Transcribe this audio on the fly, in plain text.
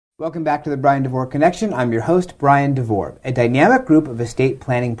Welcome back to the Brian DeVore Connection. I'm your host, Brian DeVore, a dynamic group of estate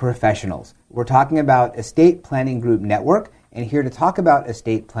planning professionals. We're talking about Estate Planning Group Network, and here to talk about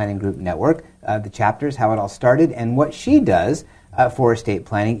Estate Planning Group Network, the chapters, how it all started, and what she does for estate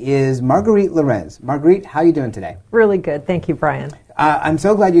planning is Marguerite Lorenz. Marguerite, how are you doing today? Really good. Thank you, Brian. I'm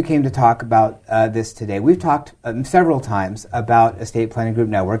so glad you came to talk about this today. We've talked several times about Estate Planning Group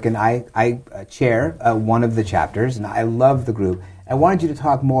Network, and I chair one of the chapters, and I love the group. I wanted you to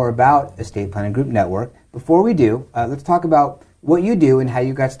talk more about Estate Planning Group Network. Before we do, let's talk about what you do and how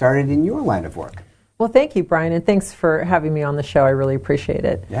you got started in your line of work. Well, thank you, Brian, and thanks for having me on the show. I really appreciate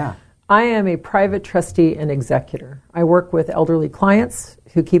it. Yeah. I am a private trustee and executor. I work with elderly clients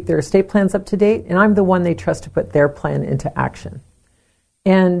who keep their estate plans up to date, and I'm the one they trust to put their plan into action.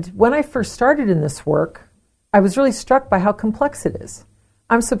 And when I first started in this work, I was really struck by how complex it is.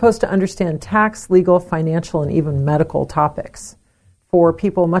 I'm supposed to understand tax, legal, financial, and even medical topics for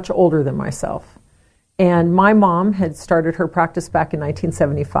people much older than myself. And my mom had started her practice back in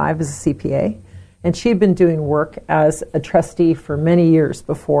 1975 as a CPA, and she had been doing work as a trustee for many years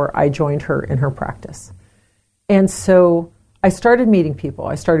before I joined her in her practice. And so I started meeting people.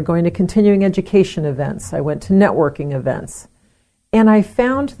 I started going to continuing education events. I went to networking events. And I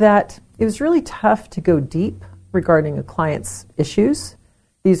found that it was really tough to go deep regarding a client's issues.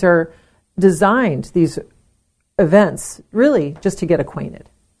 These are designed, these events, really just to get acquainted.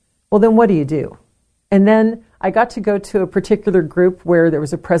 Well, then what do you do? And then I got to go to a particular group where there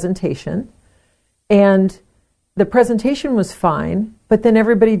was a presentation, and the presentation was fine, but then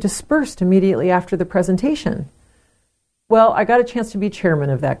everybody dispersed immediately after the presentation. Well, I got a chance to be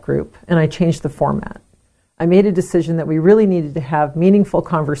chairman of that group, and I changed the format. I made a decision that we really needed to have meaningful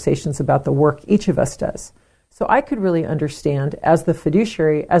conversations about the work each of us does. So I could really understand, as the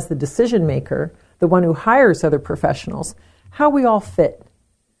fiduciary, as the decision maker, the one who hires other professionals, how we all fit.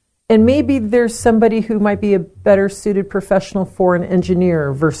 And maybe there's somebody who might be a better suited professional for an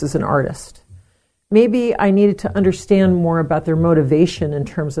engineer versus an artist. Maybe I needed to understand more about their motivation in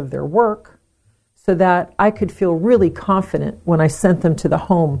terms of their work so that I could feel really confident when I sent them to the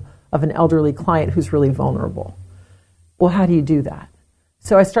home of an elderly client who's really vulnerable. Well, how do you do that?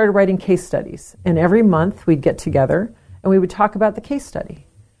 So I started writing case studies, and every month we'd get together and we would talk about the case study.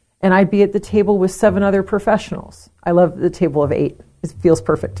 And I'd be at the table with 7 other professionals. I love the table of 8. It feels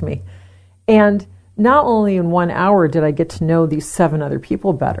perfect to me. And not only in 1 hour did I get to know these 7 other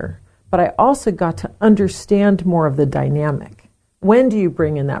people better, but I also got to understand more of the dynamic. When do you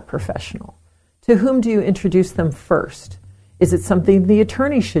bring in that professional? To whom do you introduce them first? Is it something the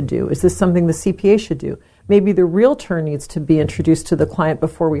attorney should do? Is this something the CPA should do? Maybe the realtor needs to be introduced to the client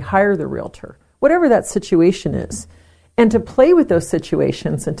before we hire the realtor. Whatever that situation is. And to play with those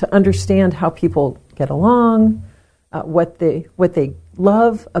situations and to understand how people get along, what they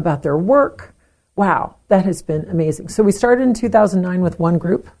love about their work. Wow, that has been amazing. So we started in 2009 with one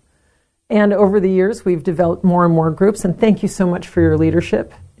group. And over the years, we've developed more and more groups. And thank you so much for your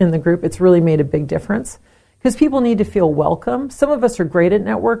leadership in the group. It's really made a big difference. Because people need to feel welcome. Some of us are great at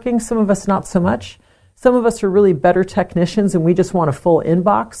networking, some of us not so much. Some of us are really better technicians and we just want a full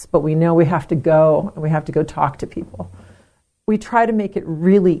inbox, but we know we have to go and we have to go talk to people. We try to make it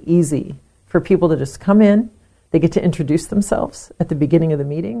really easy for people to just come in. They get to introduce themselves at the beginning of the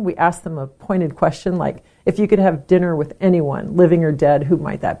meeting. We ask them a pointed question like, if you could have dinner with anyone, living or dead, who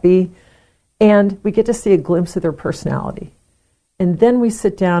might that be? And we get to see a glimpse of their personality. And then we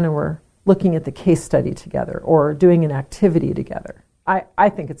sit down and we're looking at the case study together or doing an activity together. I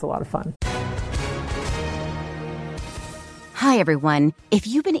think it's a lot of fun. Hi, everyone. If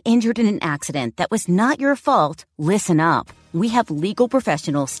you've been injured in an accident that was not your fault, listen up. We have legal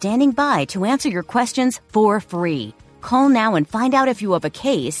professionals standing by to answer your questions for free. Call now and find out if you have a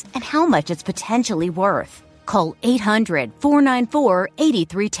case and how much it's potentially worth. Call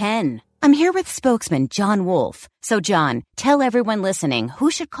 800-494-8310. I'm here with spokesman John Wolf. So, John, tell everyone listening who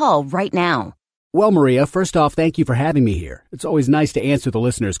should call right now. Well, Maria, first off, thank you for having me here. It's always nice to answer the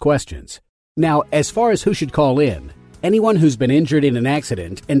listeners' questions. Now, as far as who should call in, anyone who's been injured in an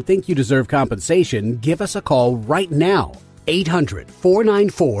accident and think you deserve compensation, give us a call right now.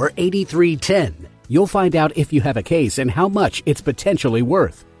 800-494-8310. You'll find out if you have a case and how much it's potentially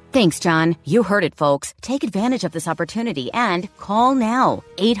worth. Thanks, John. You heard it, folks. Take advantage of this opportunity and call now.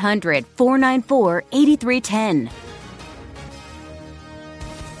 800-494-8310.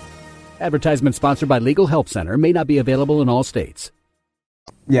 Advertisement sponsored by Legal Help Center. May not be available in all states.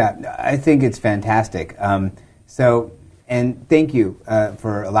 Yeah, I think it's fantastic. And thank you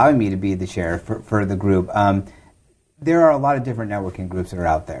for allowing me to be the chair for the group. There are a lot of different networking groups that are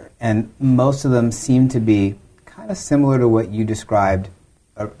out there, and most of them seem to be kind of similar to what you described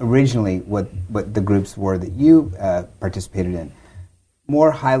originally what the groups were that you participated in.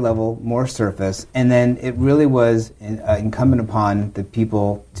 More high level, more surface, and then it really was incumbent upon the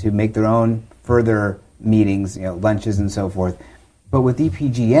people to make their own further meetings, lunches and so forth. But with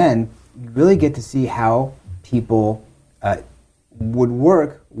EPGN, you really get to see how people would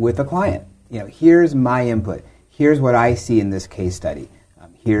work with a client. Here's my input. Here's what I see in this case study.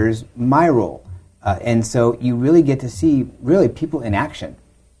 Here's my role. And so you really get to see really people in action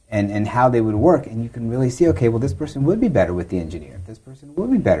and how they would work. And you can really see, okay, well, this person would be better with the engineer. This person would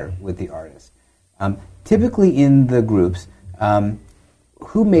be better with the artist. Typically in the groups,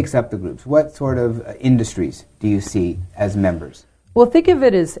 who makes up the groups? What sort of industries do you see as members? Well, think of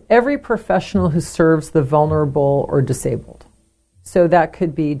it as every professional who serves the vulnerable or disabled. So that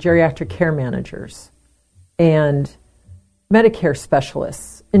could be geriatric care managers and Medicare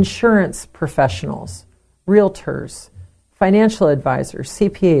specialists, insurance professionals, realtors, financial advisors,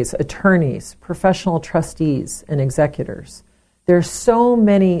 CPAs, attorneys, professional trustees, and executors. There are so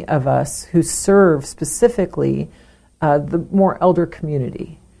many of us who serve specifically the more elder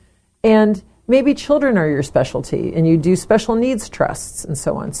community. And maybe children are your specialty, and you do special needs trusts and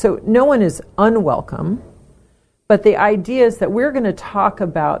so on. So no one is unwelcome, but the idea is that we're going to talk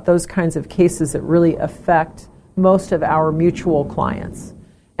about those kinds of cases that really affect most of our mutual clients.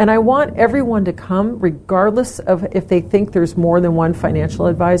 And I want everyone to come, regardless of if they think there's more than one financial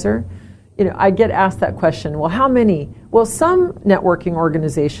advisor. I get asked that question, well, how many? Well, some networking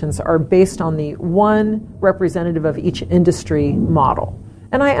organizations are based on the one representative of each industry model.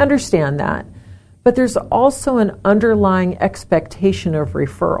 And I understand that. But there's also an underlying expectation of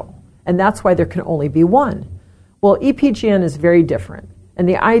referral. And that's why there can only be one. Well, EPGN is very different. And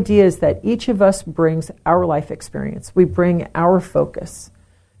the idea is that each of us brings our life experience. We bring our focus.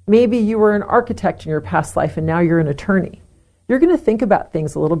 Maybe you were an architect in your past life and now you're an attorney. You're going to think about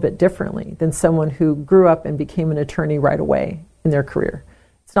things a little bit differently than someone who grew up and became an attorney right away in their career.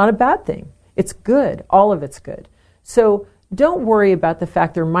 It's not a bad thing. It's good. All of it's good. So don't worry about the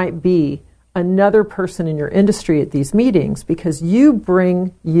fact there might be another person in your industry at these meetings, because you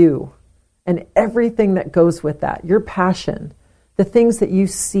bring you and everything that goes with that, your passion, the things that you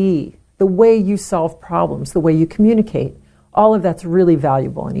see, the way you solve problems, the way you communicate. All of that's really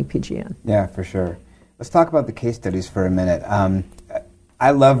valuable in EPGN. Yeah, for sure. Let's talk about the case studies for a minute.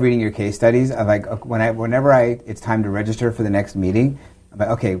 I love reading your case studies. I'm like, whenever it's time to register for the next meeting, I'm like,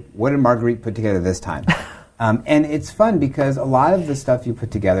 okay, what did Marguerite put together this time? And it's fun because a lot of the stuff you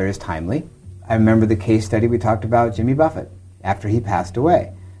put together is timely. I remember the case study we talked about Jimmy Buffett after he passed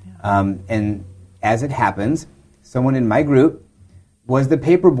away. Yeah. And as it happens, someone in my group was the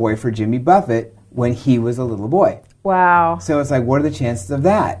paper boy for Jimmy Buffett when he was a little boy. Wow. So it's like, what are the chances of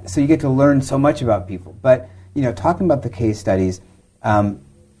that? So you get to learn so much about people. But, talking about the case studies, are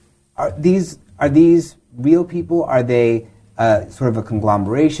these real people? Are they sort of a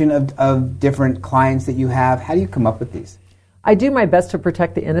conglomeration of different clients that you have? How do you come up with these? I do my best to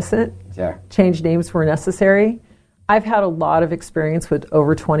protect the innocent. Yeah. Change names where necessary. I've had a lot of experience with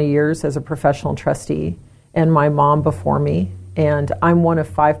over 20 years as a professional trustee, and my mom before me. And I'm one of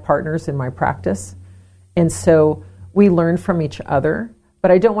 5 partners in my practice. And so we learn from each other.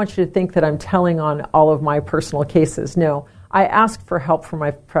 But I don't want you to think that I'm telling on all of my personal cases. No, I ask for help from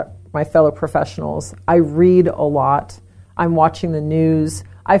my fellow professionals. I read a lot. I'm watching the news.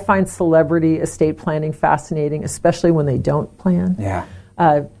 I find celebrity estate planning fascinating, especially when they don't plan. Yeah.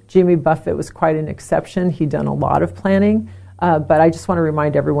 Jimmy Buffett was quite an exception. He'd done a lot of planning. But I just want to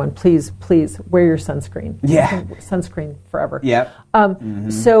remind everyone, please wear your sunscreen. Yeah. Sunscreen forever. Yep.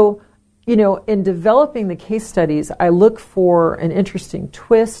 So, in developing the case studies, I look for an interesting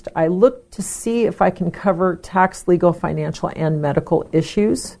twist. I look to see if I can cover tax, legal, financial, and medical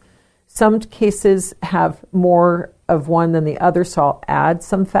issues. Some cases have more of one than the other, so I'll add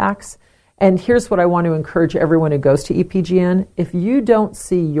some facts. And here's what I want to encourage everyone who goes to EPGN. If you don't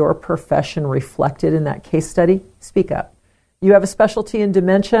see your profession reflected in that case study, speak up. You have a specialty in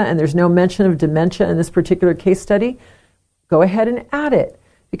dementia and there's no mention of dementia in this particular case study, go ahead and add it.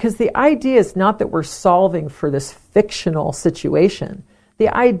 Because the idea is not that we're solving for this fictional situation. The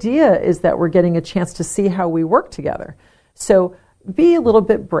idea is that we're getting a chance to see how we work together. So be a little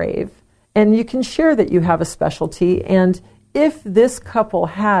bit brave, and you can share that you have a specialty, and if this couple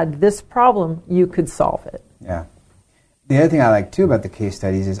had this problem, you could solve it. Yeah. The other thing I like, too, about the case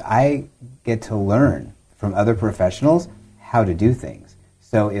studies is I get to learn from other professionals how to do things.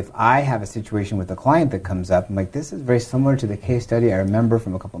 So if I have a situation with a client that comes up, I'm like, this is very similar to the case study I remember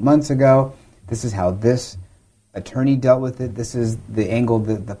from a couple months ago. This is how this attorney dealt with it. This is the angle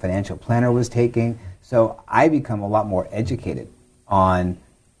that the financial planner was taking. So I become a lot more educated on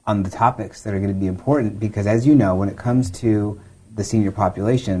the topics that are going to be important, because as you know, when it comes to the senior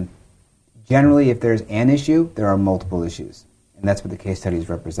population, generally if there's an issue, there are multiple issues, and that's what the case studies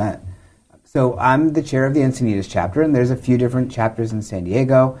represent. So I'm the chair of the Encinitas chapter, and there's a few different chapters in San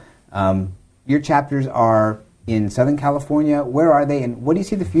Diego. Your chapters are in Southern California. Where are they, and what do you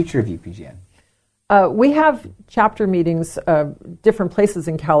see the future of EPGN? We have chapter meetings, different places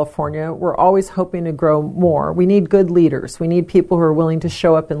in California. We're always hoping to grow more. We need good leaders. We need people who are willing to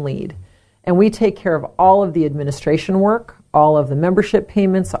show up and lead. And we take care of all of the administration work, all of the membership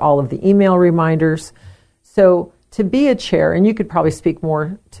payments, all of the email reminders. So to be a chair, and you could probably speak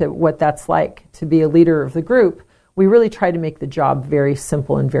more to what that's like to be a leader of the group, we really try to make the job very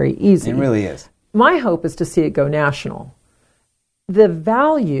simple and very easy. It really is. My hope is to see it go national. The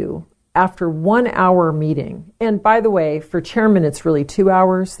value after 1 hour meeting, and by the way, for chairman, it's really 2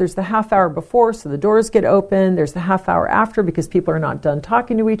 hours. There's the half hour before, so the doors get open. There's the half hour after because people are not done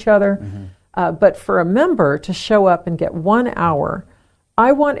talking to each other. Mm-hmm. But for a member to show up and get 1 hour,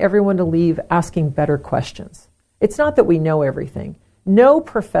 I want everyone to leave asking better questions. It's not that we know everything. No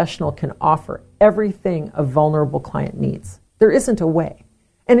professional can offer everything a vulnerable client needs. There isn't a way.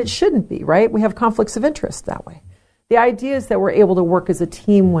 And it shouldn't be, right? We have conflicts of interest that way. The idea is that we're able to work as a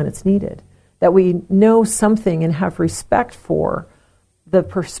team when it's needed, that we know something and have respect for the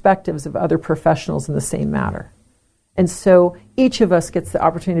perspectives of other professionals in the same matter. And so each of us gets the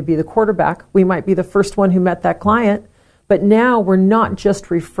opportunity to be the quarterback. We might be the first one who met that client, but now we're not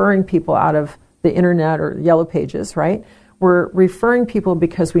just referring people out of the internet or yellow pages, right? We're referring people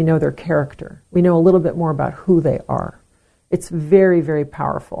because we know their character. We know a little bit more about who they are. It's very, very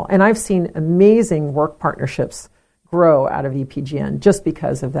powerful. And I've seen amazing work partnerships grow out of EPGN just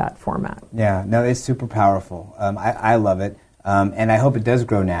because of that format. Yeah, no, it's super powerful. I love it, and I hope it does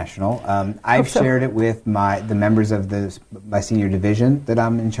grow national. I've shared it with the members of my senior division that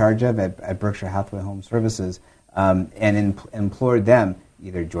I'm in charge of at Berkshire Hathaway Home Services, and implored them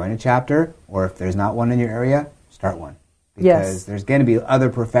either join a chapter, or if there's not one in your area, start one. Because there's going to be other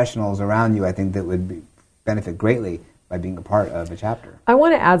professionals around you, I think, that would benefit greatly by being a part of a chapter. I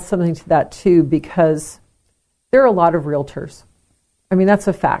want to add something to that, too, because there are a lot of realtors. I mean, that's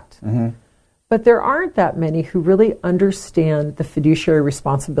a fact. Mm-hmm. But there aren't that many who really understand the fiduciary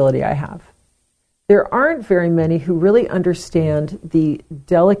responsibility I have. There aren't very many who really understand the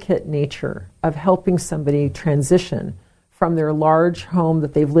delicate nature of helping somebody transition from their large home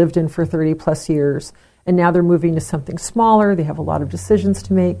that they've lived in for 30 plus years, and now they're moving to something smaller. They have a lot of decisions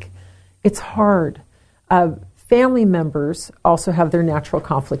to make. It's hard. Family members also have their natural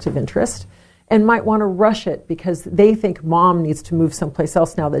conflict of interest and might want to rush it because they think mom needs to move someplace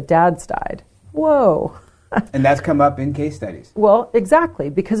else now that dad's died. Whoa. And that's come up in case studies. Well, exactly,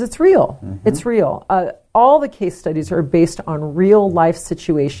 because it's real. Mm-hmm. It's real. All the case studies are based on real life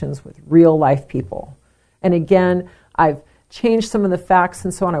situations with real life people. And again, I've changed some of the facts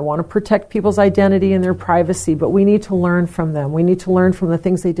and so on. I want to protect people's identity and their privacy, but we need to learn from them. We need to learn from the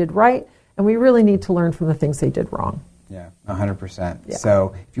things they did right, and we really need to learn from the things they did wrong. Yeah, 100%. Yeah.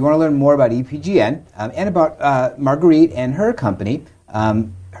 So if you want to learn more about EPGN and about Marguerite and her company,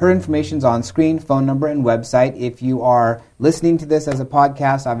 her information's on screen, phone number, and website. If you are listening to this as a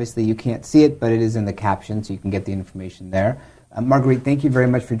podcast, obviously you can't see it, but it is in the caption, so you can get the information there. Marguerite, thank you very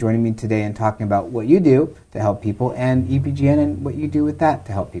much for joining me today and talking about what you do to help people and EPGN and what you do with that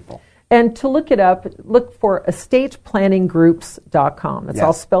to help people. And to look it up, look for estateplanningroups.com. It's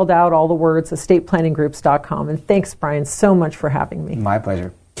all spelled out, all the words, estateplanningroups.com. And thanks, Brian, so much for having me. My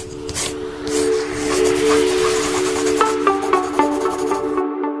pleasure.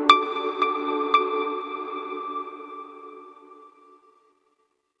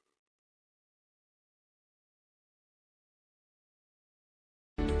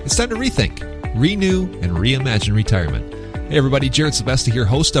 It's time to rethink, renew, and reimagine retirement. Hey everybody, Jared Sylvester here,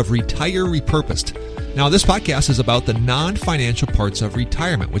 host of Retire Repurposed. Now this podcast is about the non-financial parts of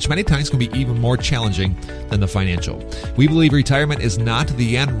retirement, which many times can be even more challenging than the financial. We believe retirement is not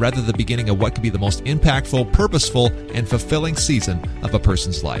the end, rather the beginning of what could be the most impactful, purposeful, and fulfilling season of a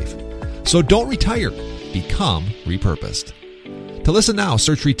person's life. So don't retire, become repurposed. To listen now,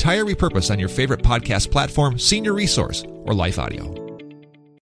 search Retire Repurposed on your favorite podcast platform, Senior Resource, or Life Audio.